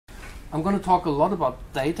I'm going to talk a lot about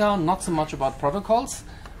data, not so much about protocols.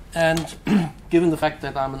 And given the fact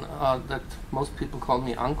that that most people call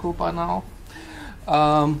me Anko by now,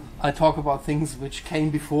 I talk about things which came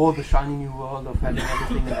before the shiny new world of having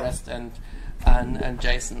everything in REST and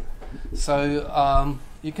JSON. So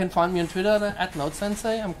you can find me on Twitter at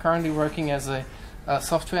NodeSensei. I'm currently working as a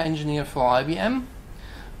software engineer for IBM.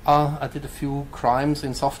 I did a few crimes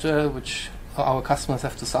in software which our customers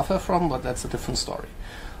have to suffer from, but that's a different story.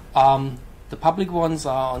 The public ones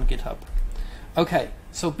are on GitHub. Okay,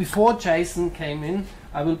 so before JSON came in,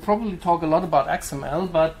 I will probably talk a lot about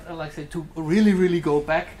XML, but like I said, to really, really go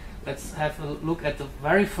back, let's have a look at the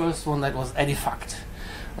very first one, that was Edifact.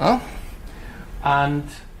 And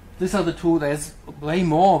these are the two, there's way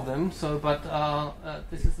more of them, so, but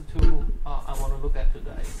this is the two I want to look at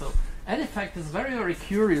today. So Edifact is very, very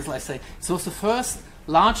curious, let's say. So it's the first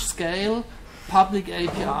large-scale public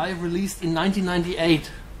API released in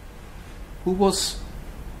 1998. Who was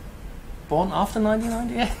born after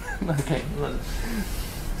 1998? Okay.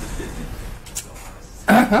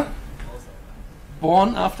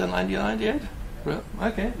 Born after 1998?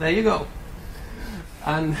 Okay, there you go.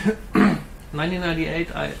 And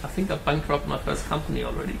 1998, I think I bankrupted my first company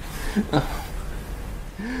already.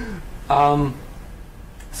 And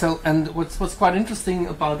what's quite interesting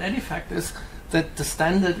about Edifact is that the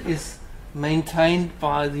standard is maintained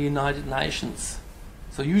by the United Nations.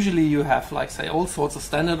 So usually you have, like, say, all sorts of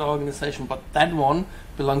standard organization, but that one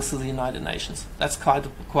belongs to the United Nations. That's quite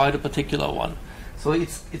a particular one. So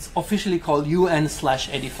it's officially called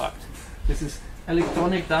UN/Edifact. This is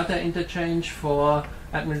electronic data interchange for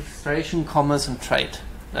administration, commerce, and trade.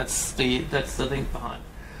 That's the thing behind.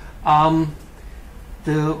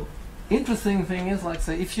 The interesting thing is, like,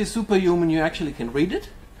 say, if you're superhuman, you actually can read it.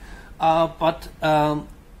 But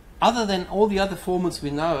other than all the other formats we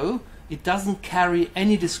know, it doesn't carry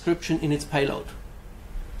any description in its payload.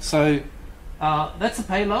 So that's a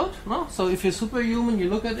payload, no? So if you're superhuman, you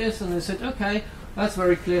look at this and you said, okay, that's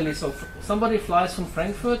very clearly. So somebody flies from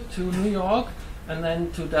Frankfurt to New York and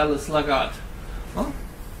then to Dallas Lagard. Well,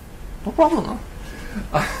 no problem,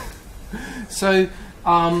 no? So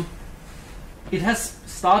it has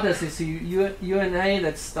starters. You see UNA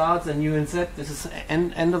that starts and UNZ. This is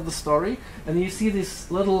end of the story. And you see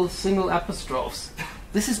these little single apostrophes.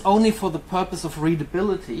 This is only for the purpose of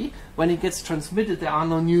readability. When it gets transmitted, there are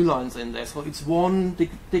no new lines in there. So it's one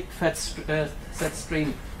big fat set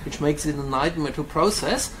string, which makes it a nightmare to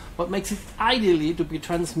process, but makes it ideally to be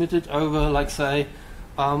transmitted over, like, say,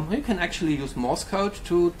 you can actually use Morse code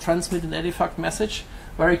to transmit an Edifact message,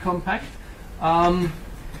 very compact.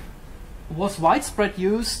 Was widespread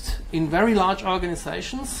used in very large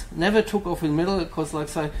organizations, never took off in middle, because, like,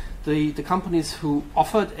 say, the companies who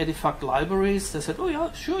offered Edifact libraries, they said, oh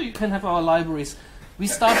yeah, sure, you can have our libraries. We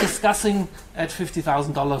start discussing at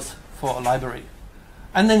 $50,000 for a library.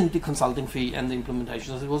 And then the consulting fee and the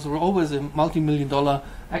implementation. So it was always a multi-million-dollar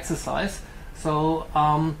exercise. So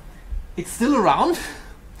it's still around.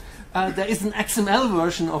 There is an XML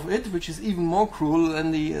version of it, which is even more cruel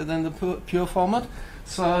than the pure format.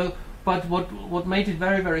 So, but what made it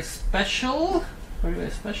very, very special,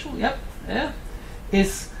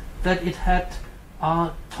 is that it had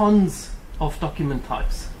tons of document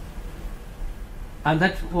types. And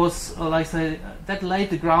that was, like I say, that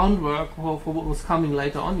laid the groundwork for what was coming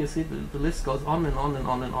later on. You see, the list goes on and on and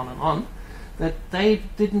on and on and on. That they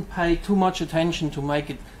didn't pay too much attention to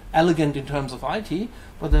make it elegant in terms of IT,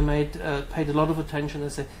 but they paid a lot of attention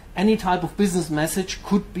and said any type of business message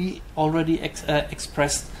could be already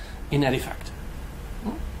expressed in Edifact.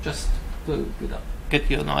 Just to get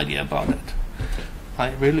you an idea about it.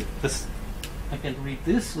 I can read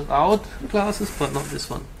this without glasses, but not this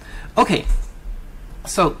one. Okay,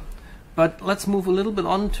 so, but let's move a little bit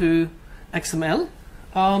on to XML.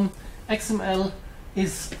 XML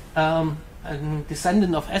is a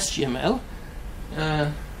descendant of SGML.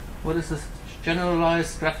 What is this?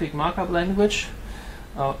 Generalized Graphic Markup Language,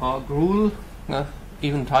 or GRUL,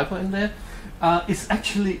 even typo in there. It's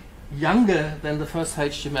actually younger than the first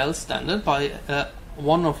HTML standard by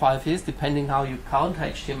 1 or 5 years, depending how you count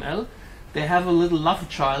HTML. They have a little love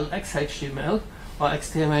child, XHTML or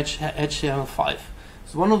HTML5.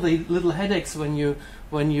 So one of the little headaches when you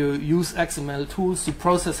use XML tools to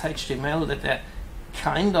process HTML, that they're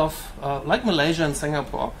kind of like Malaysia and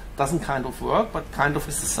Singapore, doesn't kind of work, but kind of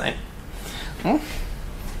is the same.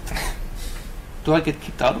 Do I get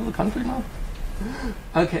kicked out of the country now?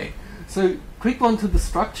 Okay, so quick one to the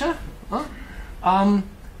structure.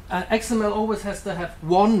 XML always has to have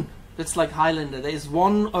one, that's like Highlander, there is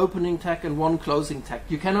one opening tag and one closing tag.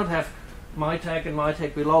 You cannot have my tag and my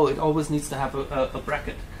tag below, it always needs to have a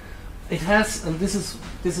bracket. it has, and this is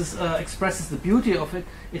expresses the beauty of it.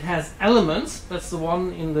 It has elements. That's the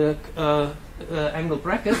one in the angle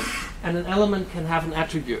bracket, and an element can have an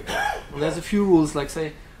attribute. And there's a few rules, like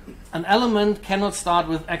say, an element cannot start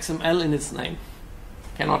with XML in its name.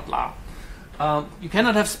 Cannot blah. You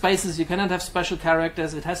cannot have spaces. You cannot have special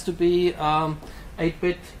characters. It has to be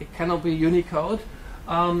 8-bit. It cannot be Unicode.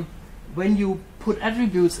 When you put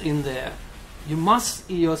attributes in there,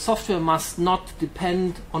 your software must not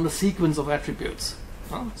depend on the sequence of attributes.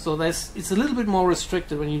 So it's a little bit more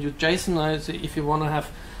restricted when you do JSON. If you want to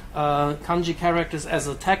have kanji characters as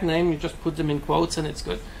a tag name, you just put them in quotes and it's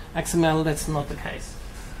good. XML, that's not the case.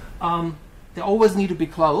 They always need to be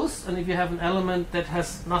closed, and if you have an element that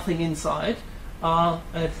has nothing inside,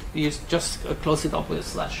 you just close it up with a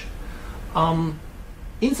slash.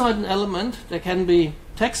 Inside an element, there can be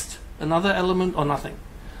text, another element, or nothing.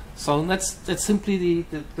 So that's simply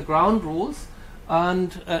the ground rules.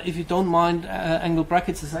 And if you don't mind angle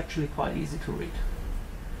brackets, it's actually quite easy to read.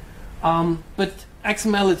 But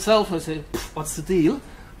XML itself, I say, what's the deal?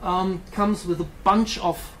 Comes with a bunch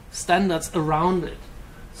of standards around it.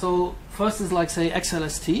 So first is like, say,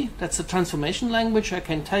 XLST. That's a transformation language. I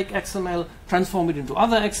can take XML, transform it into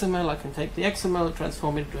other XML. I can take the XML,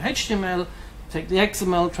 transform it into HTML, take the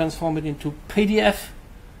XML, transform it into PDF.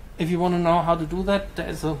 If you want to know how to do that, there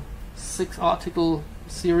is a 6-article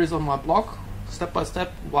series on my blog, step by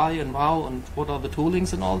step, why and how and what are the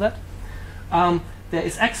toolings and all that. There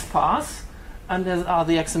is XParse, and there are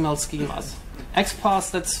the XML schemas.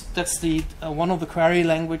 XParse, that's the one of the query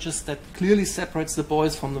languages that clearly separates the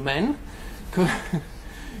boys from the men.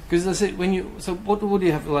 Because I say, so what would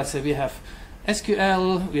you have? Let's say we have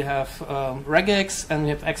SQL, we have regex, and we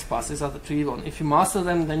have XParse. These are the three ones. If you master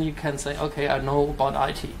them, then you can say, okay, I know about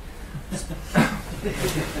IT.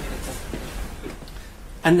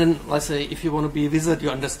 And then, let's say, if you want to be a wizard, you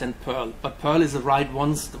understand Perl. But Perl is a write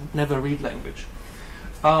once, never read language.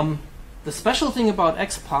 The special thing about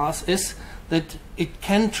XParse is that it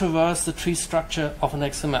can traverse the tree structure of an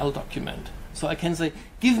XML document. So I can say,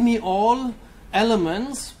 give me all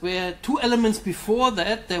elements where 2 elements before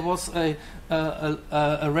that there was a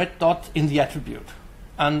red dot in the attribute.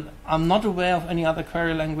 And I'm not aware of any other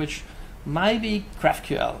query language, maybe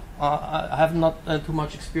GraphQL. I have not too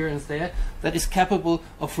much experience there, that is capable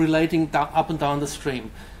of relating up and down the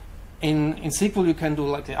stream. In SQL, you can do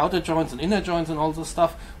like the outer joins and inner joins and all this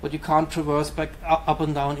stuff, but you can't traverse back up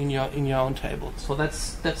and down in your own table. So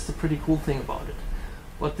that's the pretty cool thing about it.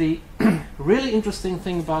 But the really interesting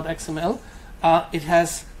thing about XML, it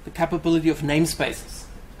has the capability of namespaces.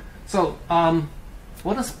 So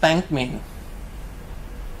what does bank mean?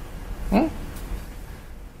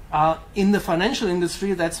 In the financial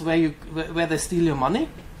industry, that's where they steal your money.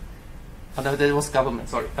 Oh, no, that was government.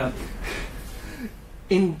 Sorry.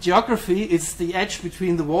 In geography, it's the edge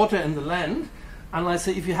between the water and the land. And I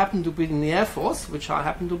say, if you happen to be in the Air Force, which I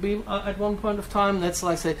happen to be at one point of time, that's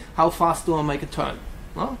like, say, how fast do I make a turn?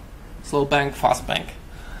 No? Slow bank, fast bank.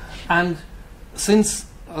 And since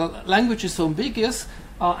language is so ambiguous,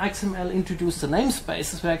 XML introduced the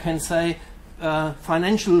namespaces where I can say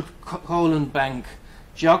financial : bank,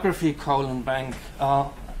 geography : bank,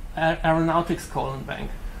 aeronautics :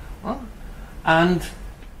 bank. And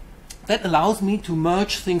that allows me to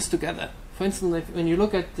merge things together. For instance, when you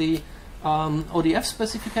look at the ODF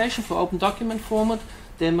specification for open document format,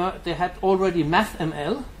 they had already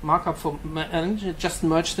MathML, markup for and just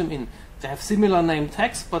merged them in. They have similar name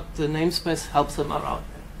tags, but the namespace helps them around.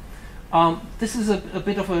 This is a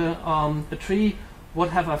bit of a tree. What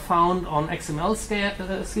have I found on XML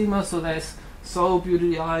schema? So there's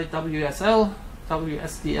ButyI,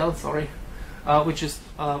 WSDL, sorry, which is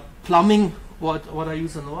plumbing. What I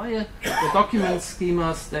use on the wire, the document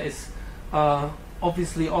schemas, there is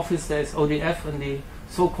obviously Office, there is ODF and the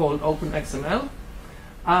so-called Open XML.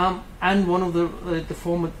 And one of the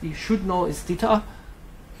format you should know is DITA.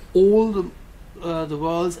 All the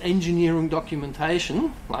world's engineering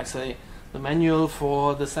documentation, like say the manual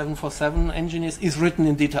for the 747 engineers, is written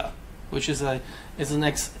in DITA, which is an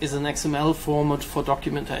XML format for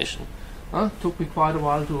documentation. Took me quite a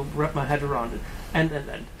while to wrap my head around it.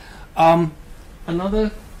 And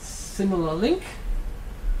another similar link.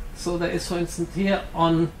 So there is, for instance, here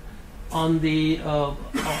on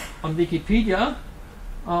Wikipedia,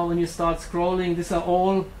 when you start scrolling, these are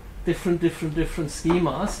all different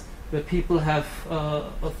schemas where people have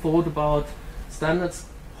thought about standards,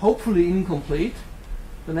 hopefully incomplete.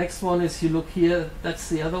 The next one is, you look here, that's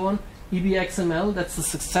the other one, EBXML, that's the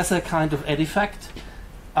successor kind of Edifact,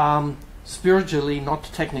 spiritually, not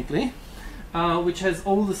technically. Which has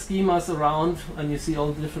all the schemas around, and you see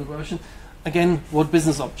all the different versions. again, what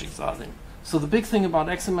business objects are they? So the big thing about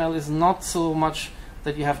XML is not so much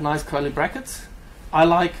that you have nice curly brackets. I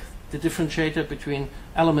like the differentiator between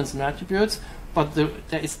elements and attributes, but there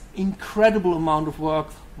is incredible amount of work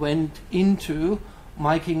went into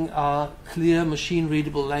making clear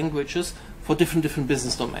machine-readable languages for different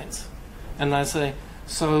business domains. And I say,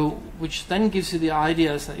 so, which then gives you the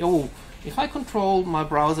idea, I say, oh, if I control my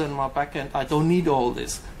browser and my backend, I don't need all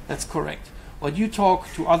this. That's correct. When you talk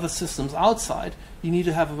to other systems outside, you need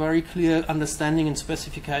to have a very clear understanding and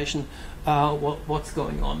specification what's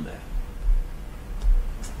going on there.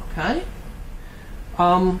 Okay.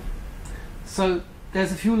 So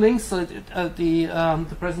there's a few links. So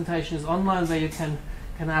the presentation is online where you can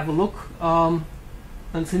have a look.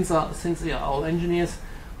 And since we are all engineers,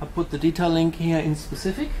 I put the detail link here in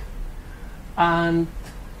specific. And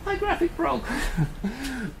my graphic broke.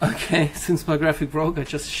 Okay, since my graphic broke, I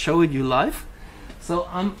just show it you live. So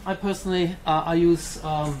I personally I use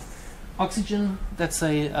Oxygen. That's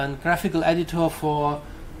a graphical editor for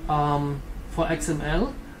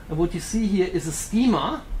XML. And what you see here is a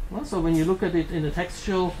schema. So when you look at it in a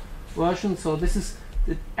textual version, so this is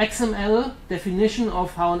the XML definition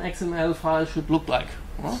of how an XML file should look like.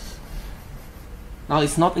 Now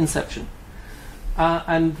it's not Inception.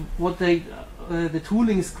 And what the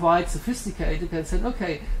tooling is quite sophisticated. They said,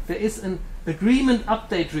 okay, there is an agreement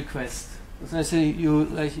update request. So I say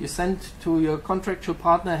you send to your contractual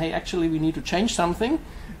partner, hey, actually we need to change something,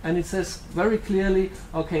 and it says very clearly,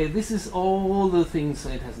 okay, this is all the things. So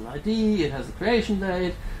it has an ID, it has a creation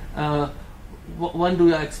date. When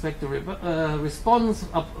do I expect a response?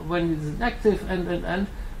 When is it active? And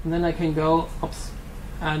then I can go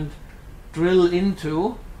and drill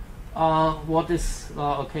into what is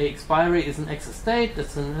okay. Expiry is an X state.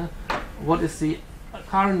 That's what is the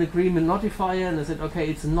current agreement notifier? And I said, okay,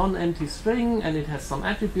 it's a non-empty string and it has some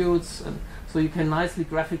attributes, and so you can nicely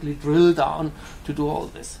graphically drill down to do all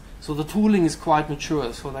this. So the tooling is quite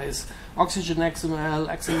mature. So there is Oxygen XML,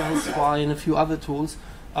 XML Spy, and a few other tools.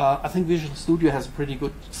 I think Visual Studio has a pretty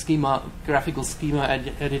good graphical schema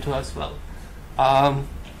editor as well. I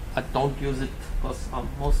don't use it because I'm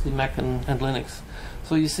mostly Mac and Linux.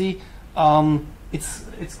 So you see,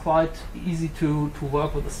 it's quite easy to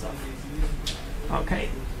work with the stuff. Okay.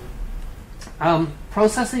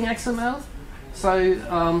 Processing XML.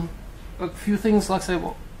 So a few things like say,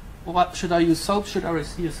 what should I use? SOAP? Should I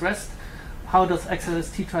use REST? How does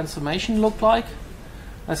XLST transformation look like?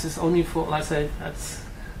 This is only for, let's say, that's.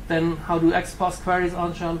 Then how do XPath queries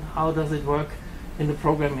answer? How does it work in the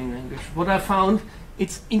programming language? What I found,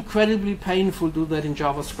 it's incredibly painful to do that in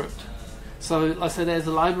JavaScript. So like I said, there's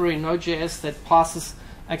a library in Node.js that passes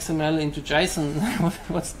XML into JSON.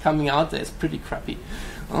 What's coming out there is pretty crappy.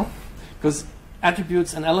 Because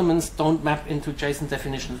attributes and elements don't map into JSON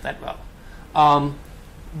definitions that well.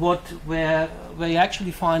 Where you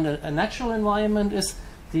actually find a natural environment is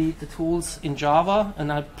the tools in Java,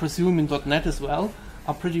 and I presume in .NET as well,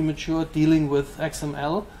 are pretty mature dealing with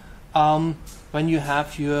XML when you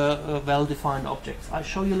have your well-defined objects. I'll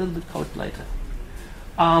show you a little bit code later.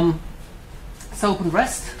 SOAP and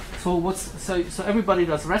REST. So everybody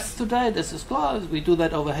does REST today. This is class. We do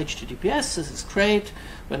that over HTTPS. This is great.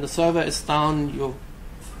 When the server is down, you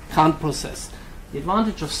can't process. The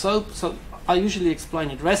advantage of SOAP. So I usually explain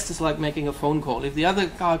it. REST is like making a phone call. If the other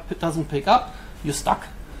guy doesn't pick up, you're stuck.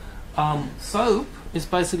 SOAP is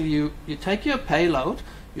basically you take your payload,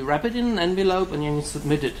 you wrap it in an envelope, and then you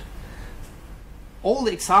submit it. All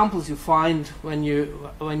the examples you find when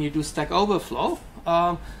you do Stack Overflow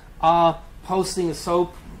are posting a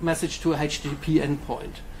SOAP message to a HTTP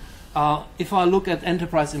endpoint. If I look at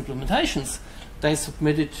enterprise implementations, they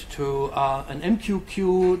submit it to an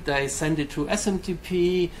MQQ, they send it to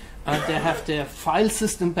SMTP, they have their file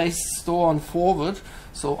system-based store on forward,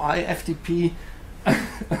 so I FTP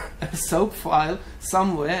a SOAP file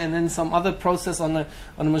somewhere, and then some other process on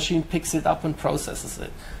a machine picks it up and processes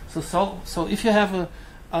it. So if you have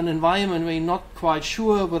an environment where you're not quite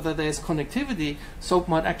sure whether there's connectivity, SOAP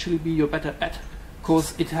might actually be your better bet,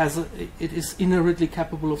 because it is inherently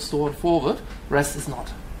capable of store and forward. REST is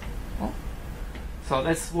not. So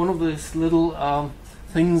that's one of those little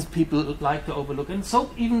things people like to overlook. And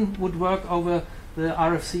SOAP even would work over the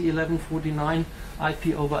RFC 1149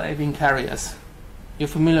 IP over AVIN carriers. You're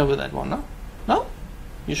familiar with that one, no? No?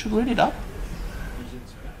 You should read it up.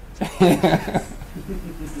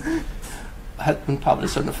 Had been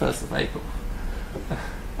published on the 1st of April.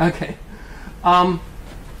 Okay.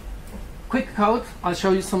 Quick code. I'll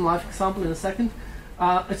show you some live example in a second.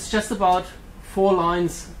 It's just about 4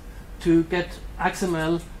 lines to get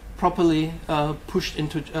XML properly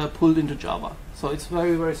pulled into Java. So it's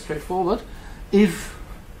very, very straightforward.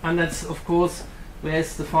 And that's of course,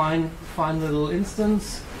 where's the fine little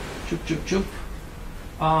instance? Chup, chup, chup.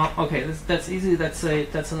 Okay, that's easy. That's an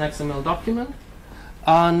XML document,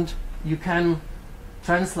 and you can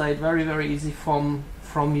translate very, very easy from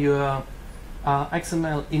your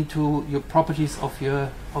XML into your properties of your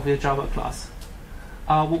Java class.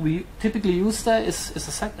 What we typically use there is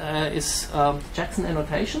JSON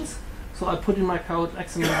annotations. So I put in my code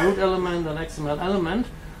XML root element and XML element,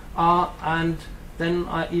 and then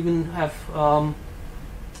I even have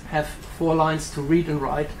 4 lines to read and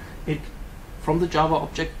write it from the Java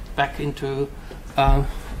object back into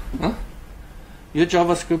your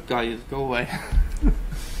JavaScript guy. Go away.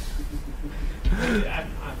 I've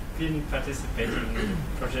been participating in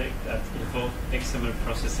a project that involved XML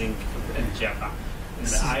processing in Java.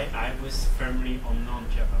 And I was firmly on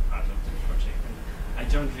non-Java part of the project, and I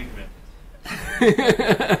don't regret it.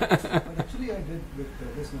 But actually, I did with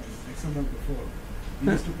this one, XML before.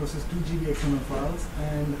 We used to process 2 GB XML files,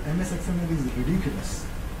 and MS XML is ridiculous.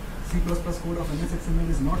 C++ code of MS XML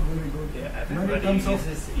is not very good. Yeah, everybody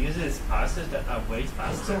uses parsers that are way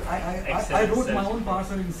faster. So I wrote my own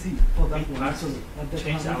parser in C for that one. Actually,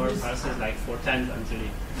 changed our parsers like 4 times until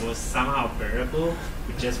it was somehow bearable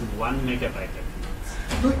with just 1 megabyte.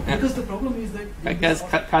 No, because the problem is that... I guess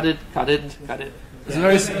cut it. It's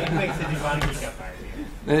very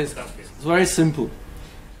it's very simple.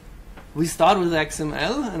 We start with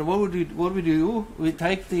XML, and what we do? We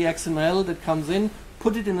take the XML that comes in,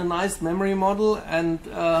 put it in a nice memory model, and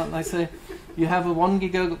I say, you have a 1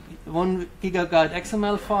 gigabyte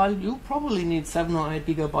XML file. You probably need 7 or 8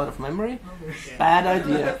 gigabyte of memory. Okay. Bad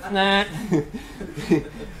idea. Nah.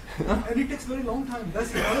 And it takes very long time.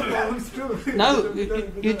 That's the other problem too. No,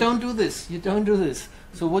 you don't do this. You don't do this.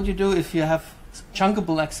 So what you do if you have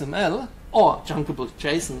chunkable XML or chunkable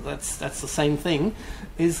JSON, that's the same thing,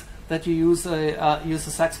 is that you use a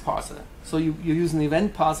SAX parser. So you use an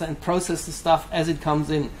event parser and process the stuff as it comes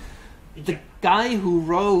in. The guy who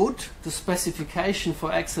wrote the specification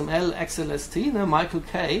for XML XLST, Michael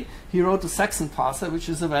K, he wrote the Saxon parser, which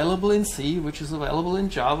is available in C, which is available in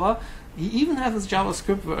Java. He even has a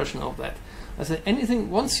JavaScript version of that. I said anything,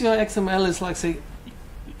 once your XML is like, say,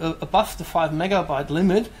 above the 5 megabyte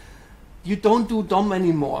limit, you don't do DOM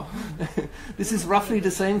anymore. This is roughly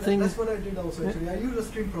the same thing. That's what I did also actually. I use a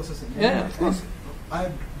stream processing. Yeah, of course.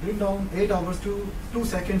 I bring down 8 hours to 2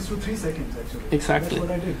 seconds to 3 seconds actually. Exactly. That's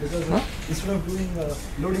what I did, because instead of doing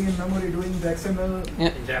loading in memory, doing the XML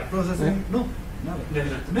processing, no,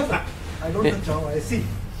 never. I don't touch Java, I see.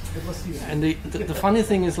 It was C. And the funny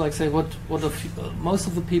thing is, like, say, what most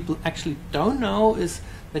of the people actually don't know is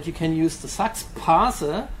that you can use the SAX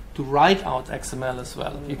parser to write out XML as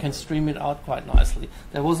well. You can stream it out quite nicely.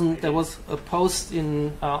 There was a post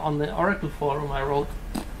on the Oracle forum I wrote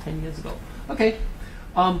 10 years ago. Okay,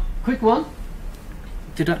 quick one.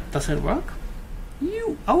 Does it work?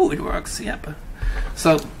 Oh, it works. Yep.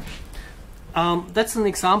 So that's an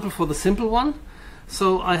example for the simple one.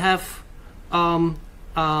 So I have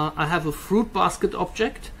a fruit basket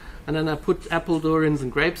object, and then I put apple, durians,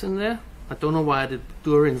 and grapes in there. I don't know why I did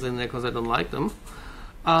durians in there, because I don't like them.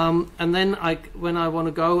 And then when I want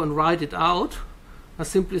to go and write it out, I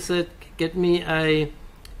simply said, get me a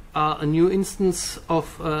new instance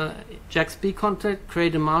of JAX-B content,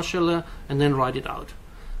 create a marshaller, and then write it out.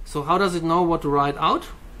 So how does it know what to write out?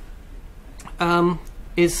 How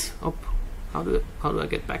do I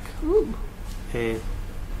get back? Yeah.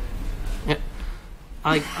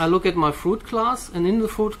 I look at my fruit class, and in the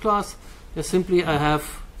fruit class, I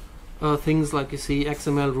have things like, you see,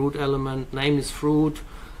 XML root element, name is fruit,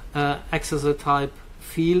 accessor type,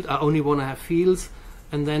 field. I only want to have fields,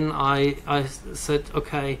 and then I said,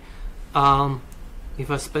 okay, if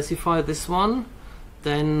I specify this one,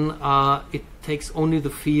 then it takes only the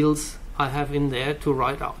fields I have in there to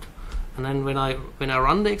write out. And then when I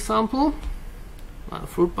run the example,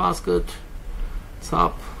 fruit basket,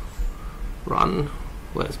 sub, run.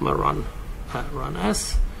 Where's my run? Run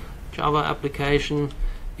as Java application.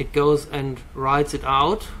 It goes and writes it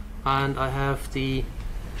out, and I have the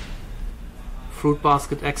fruit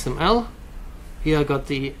basket XML. Here I got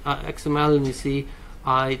the XML, and you see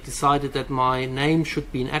I decided that my name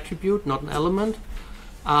should be an attribute, not an element.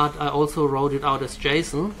 And I also wrote it out as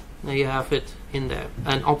JSON. Now you have it in there.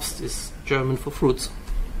 And obst is German for fruits.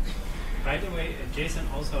 By the way,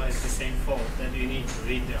 JSON also has the same fault that you need to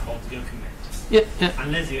read the whole document. Yeah.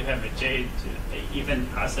 Unless you have a event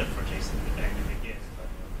parser for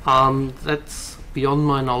JSON. That's beyond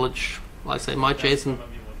my knowledge. Like I say, my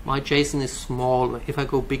JSON is small. If I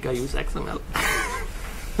go big, I use XML.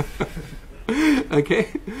 Okay,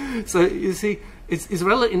 so you see, it's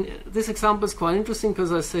relevant. This example is quite interesting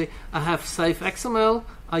because I say I have save XML,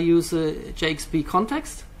 I use a JXP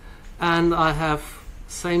context, and I have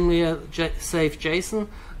same here save JSON.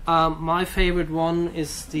 My favorite one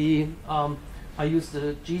is the I use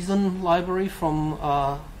the JSON library from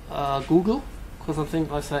Google, because I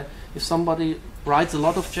think I say if somebody writes a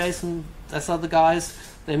lot of JSON, those are the guys.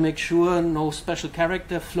 They make sure no special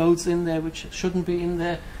character floats in there which shouldn't be in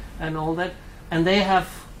there, and all that. And they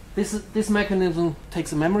have this mechanism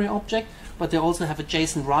takes a memory object, but they also have a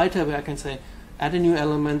JSON writer where I can say add a new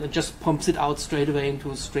element and just pumps it out straight away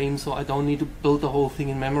into a stream, so I don't need to build the whole thing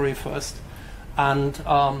in memory first. And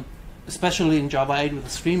especially in Java 8 with the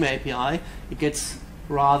Stream API, it gets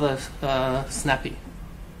rather snappy.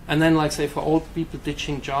 And then, like say, for all people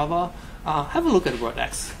ditching Java, have a look at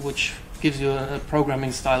WordX, which gives you a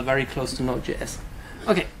programming style very close to Node.js.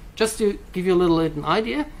 Okay, just to give you a little an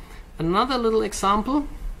idea, another little example.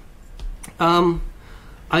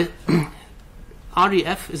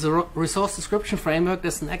 RDF is a resource description framework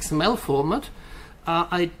that's an XML format.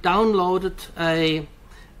 I downloaded a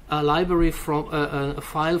library from a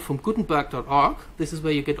file from Gutenberg.org. This is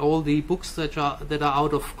where you get all the books that are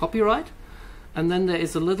out of copyright. And then there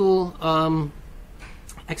is a little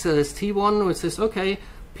XLST one which says, okay,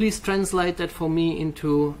 please translate that for me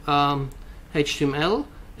into HTML,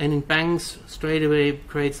 and in Bangs straight away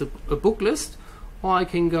creates a book list. Or I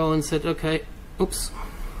can go and say, okay, oops,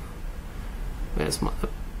 where's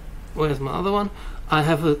my other one? I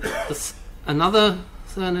have another,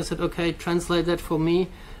 and I said, okay, translate that for me,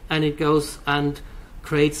 and it goes and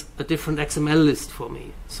creates a different XML list for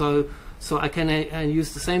me. So I can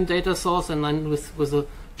use the same data source, and then with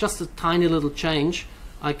just a tiny little change,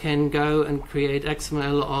 I can go and create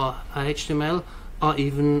XML or HTML or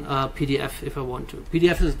even PDF if I want to.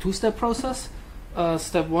 PDF is a two-step process.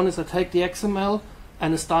 Step one is I take the XML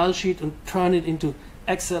and a style sheet and turn it into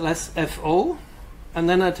XLSFO, and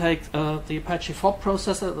then I take the Apache FOB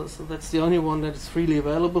processor, so that's the only one that is freely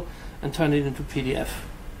available, and turn it into PDF.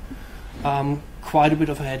 Quite a bit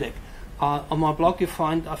of a headache. On my blog I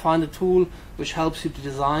find a tool which helps you to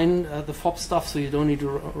design the FOB stuff, so you don't need to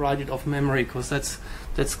write it off memory, because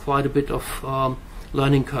that's quite a bit of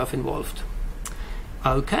learning curve involved.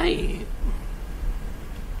 Okay,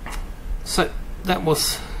 so that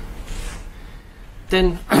was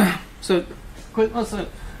then so quick. Also,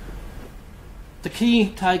 the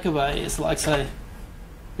key takeaway is, like say,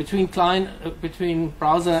 between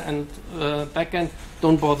browser and backend,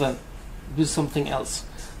 don't bother, do something else.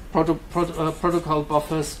 Protocol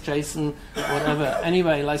buffers, JSON, whatever.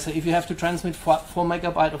 Anyway, like say, if you have to transmit 4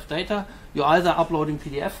 megabyte of data, you're either uploading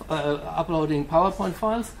PDF, uploading PowerPoint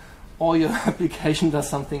files, or your application does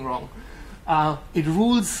something wrong. It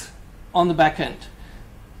rules on the back end.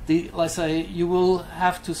 Like say, you will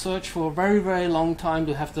have to search for a very, very long time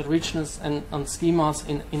to have the richness and schemas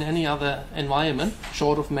in any other environment,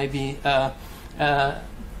 short of maybe Edifact,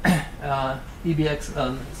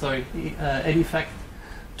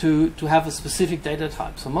 to have a specific data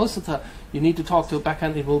type. So most of the time, you need to talk to a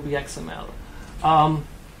backend, it will be XML.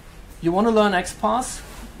 You want to learn XPath?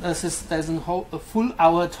 There's a full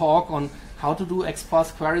hour talk on how to do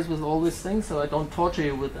XPath queries with all these things, so I don't torture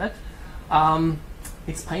you with that.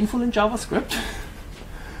 It's painful in JavaScript.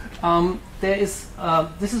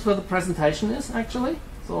 This is where the presentation is, actually.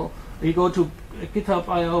 So you go to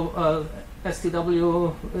GitHub.io,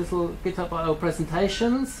 STW, Wissel, GitHub.io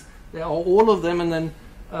presentations. There are all of them, and then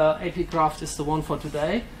APCraft is the one for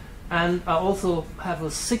today. And I also have a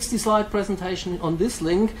 60-slide presentation on this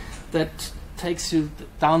link that takes you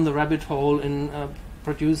down the rabbit hole in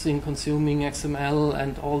producing, consuming XML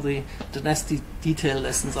and all the nasty detail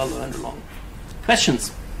lessons I learned along.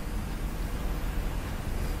 Questions?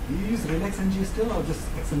 Do you use RelaxNG still, or just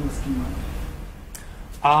XML schema?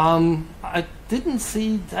 I didn't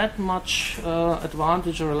see that much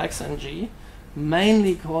advantage of RelaxNG,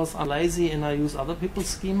 mainly because I'm lazy and I use other people's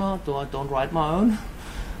schema, though I don't write my own.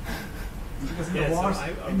 Because in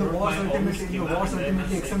the wars,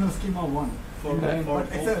 ultimately XML schema won. But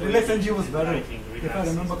RelaxNG was better, if I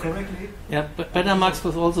remember correctly. Yeah, but Betamax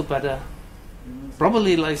was also better.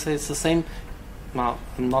 Probably, like I say, it's the same. Now,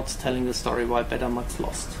 I'm not telling the story why Betamax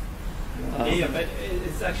lost. Yeah, but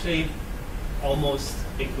it's actually almost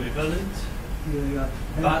equivalent,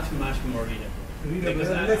 but much more readable. Because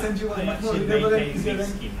RelaxNG was much more readable and easier,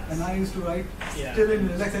 and I used to write still in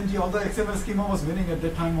RelaxNG, although XML schema was winning at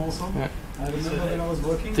that time also. Yeah. I remember when I was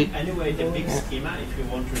working. Anyway, the big schema, if you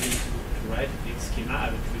want really to write a big schema, I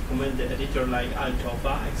would recommend the editor like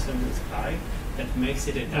Altova, XML Sky, that makes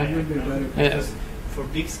it a diagram. Because for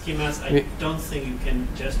big schemas, I don't think you can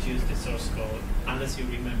just use the source code unless you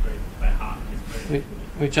remember it by heart. It's very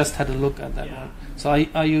we just had a look at that one. So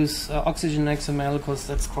I use Oxygen XML because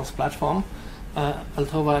that's cross-platform.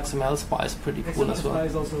 Altova XML SPI is pretty cool as well. XML SPI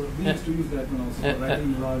is also, we used to use that one also, for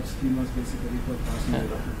writing large schemas basically for parsing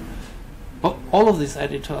data. But all of these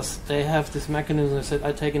editors, they have this mechanism that said,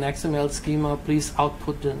 I take an XML schema, please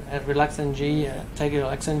output a RelaxNG, take a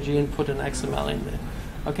RelaxNG and put an XML in there.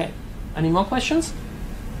 Okay, any more questions?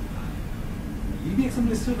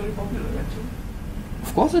 EBXML is still very popular actually.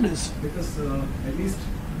 Of course it is. Because at least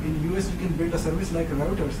in US you can build a service like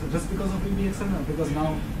routers just because of EBXML, because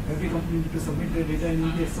now every company needs to submit their data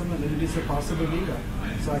in EBXML and it is a parsable data.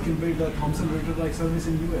 So I can build a Thomson Reuters-like service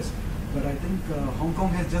in US. But I think Hong Kong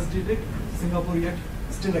has just did it, Singapore yet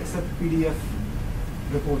still accept PDF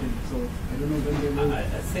reporting. So I don't know when they will. I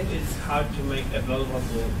think it's hard to make a valuable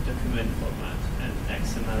document format, and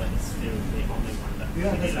XML is still the only one that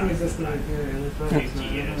That's correct, that's correct. Like 50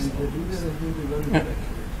 years.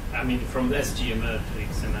 I mean, from SGML to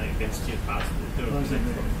XML, you can still pass the document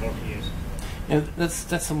for 40 years. Yeah,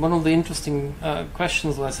 that's one of the interesting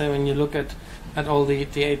questions. I say when you look at all the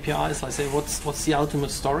APIs, I say what's the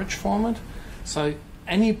ultimate storage format? So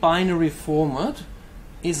any binary format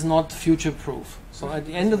is not future-proof. So at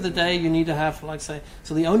the end of the day, you need to have,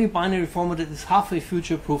 so the only binary format that is halfway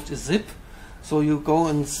future-proofed is zip. So you go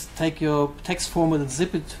and take your text format and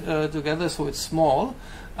zip it together so it's small,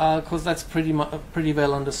 because that's pretty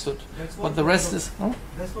well understood. But the rest is...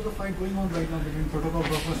 That's what the fight going on right now between protocol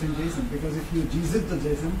buffers and JSON, because if you gzip the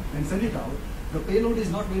JSON and send it out, the payload is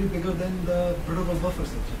not very bigger than the protocol buffers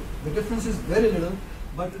actually. The difference is very little,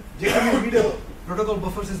 but JSON is readable. Protocol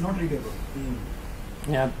buffers is not readable.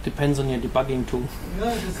 Yeah, it depends on your debugging tool.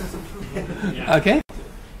 Yeah, this is true. Yeah. Okay?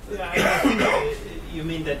 Yeah, I think you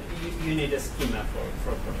mean that you need a schema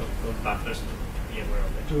for protocol buffers to be aware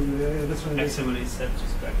of it. That's right. XML is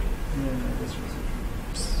self-describing. Yeah, that's right.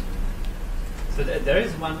 So there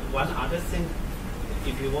is one other thing.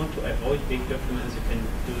 If you want to avoid big documents, you can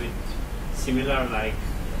do it similar like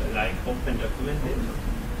Open Document did.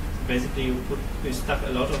 Basically, you stuff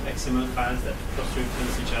a lot of XML files that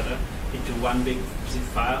cross-reference each other into one big zip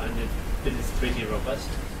file, and it is pretty robust.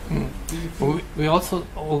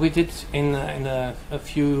 We did in a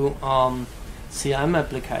few CRM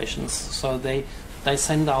applications. So they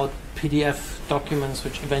send out PDF documents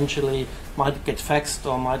which eventually might get faxed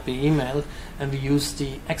or might be emailed, and we use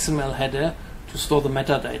the XML header to store the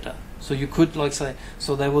metadata. So you could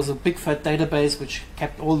so there was a big fat database which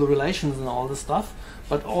kept all the relations and all the stuff,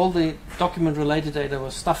 but all the document related data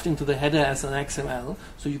was stuffed into the header as an XML.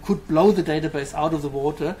 So you could blow the database out of the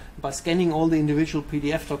water by scanning all the individual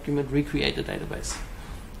PDF document, recreate the database.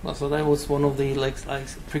 So that was one of the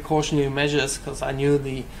precautionary measures, because I knew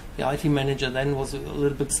the IT manager then was a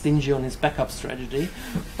little bit stingy on his backup strategy,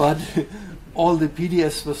 but all the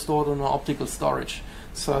PDFs were stored on an optical storage.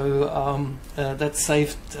 So that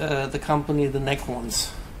saved the company the neck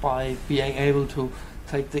once by being able to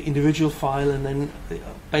take the individual file and then,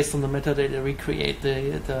 based on the metadata, recreate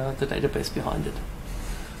the database behind it.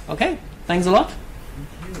 Okay, thanks a lot.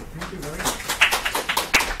 Thank you very much.